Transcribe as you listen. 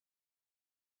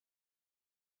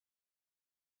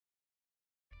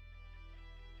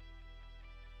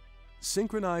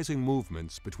Synchronizing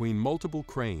movements between multiple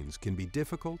cranes can be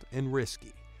difficult and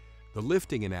risky. The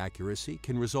lifting inaccuracy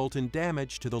can result in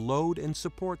damage to the load and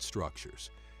support structures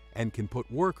and can put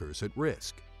workers at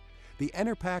risk. The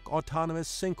Enerpac autonomous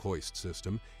sync hoist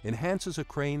system enhances a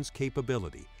crane's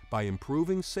capability by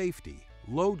improving safety,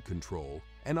 load control,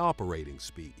 and operating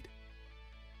speed.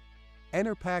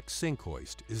 Enerpac sync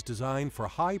hoist is designed for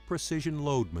high-precision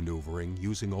load maneuvering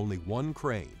using only one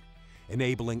crane,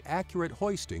 enabling accurate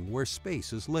hoisting where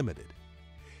space is limited.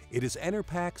 It is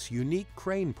Enerpac's unique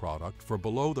crane product for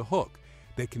below the hook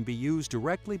that can be used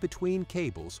directly between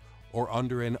cables or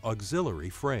under an auxiliary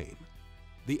frame.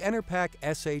 The Enerpac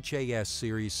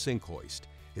SHAS-Series Sync Hoist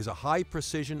is a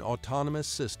high-precision autonomous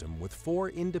system with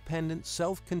 4 independent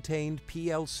self-contained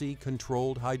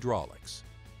PLC-controlled hydraulics.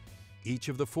 Each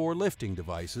of the 4 lifting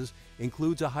devices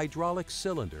includes a hydraulic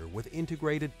cylinder with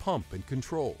integrated pump and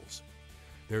controls.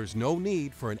 There is no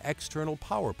need for an external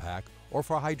power pack or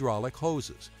for hydraulic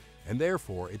hoses, and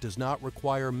therefore it does not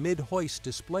require mid-hoist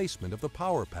displacement of the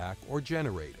power pack or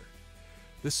generator.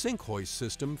 The sync hoist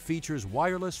system features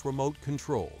wireless remote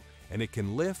control, and it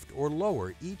can lift or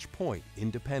lower each point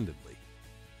independently.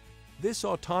 This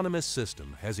autonomous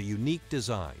system has a unique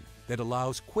design that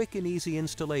allows quick and easy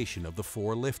installation of the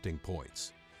 4 lifting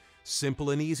points. Simple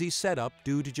and easy setup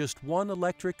due to just one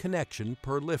electric connection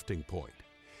per lifting point.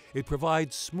 It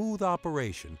provides smooth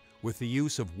operation with the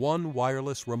use of one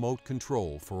wireless remote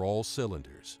control for all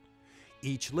cylinders.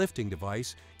 Each lifting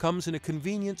device comes in a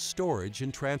convenient storage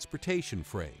and transportation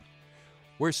frame.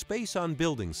 Where space on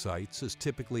building sites is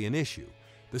typically an issue,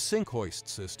 the sync hoist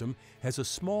system has a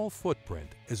small footprint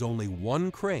as only one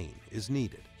crane is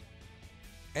needed.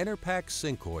 Enerpac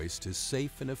sync hoist is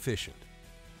safe and efficient.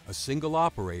 A single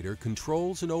operator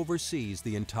controls and oversees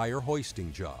the entire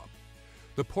hoisting job.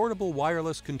 The portable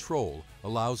wireless control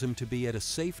allows him to be at a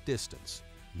safe distance.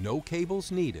 No cables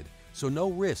needed, so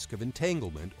no risk of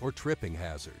entanglement or tripping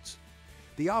hazards.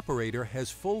 The operator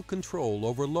has full control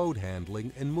over load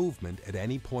handling and movement at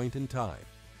any point in time.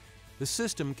 The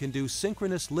system can do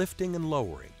synchronous lifting and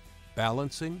lowering,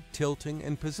 balancing, tilting,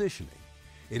 and positioning.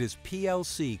 It is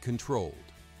PLC-controlled.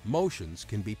 Motions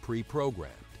can be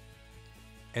pre-programmed.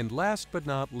 And last but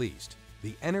not least,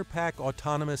 the Enerpac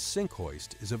autonomous sync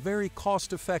hoist is a very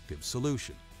cost-effective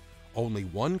solution. Only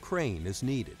one crane is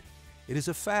needed. It is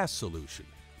a fast solution,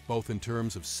 both in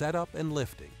terms of setup and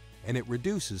lifting, and it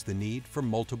reduces the need for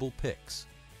multiple picks.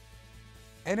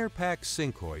 Enerpac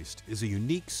sync hoist is a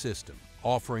unique system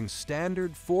offering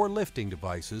standard 4 lifting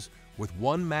devices with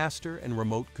one master and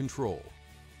remote control,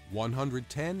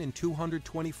 110 and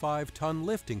 225-ton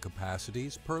lifting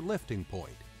capacities per lifting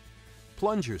point,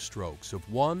 plunger strokes of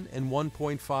 1 and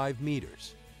 1.5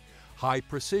 meters, high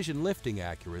precision lifting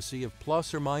accuracy of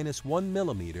plus or minus 1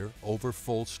 millimeter over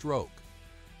full stroke,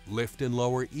 lift and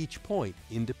lower each point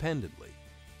independently.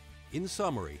 In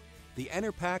summary, the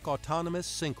Enerpac autonomous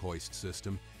sync hoist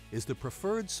system is the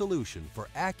preferred solution for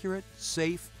accurate,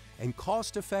 safe, and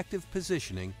cost-effective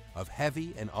positioning of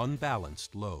heavy and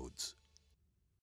unbalanced loads.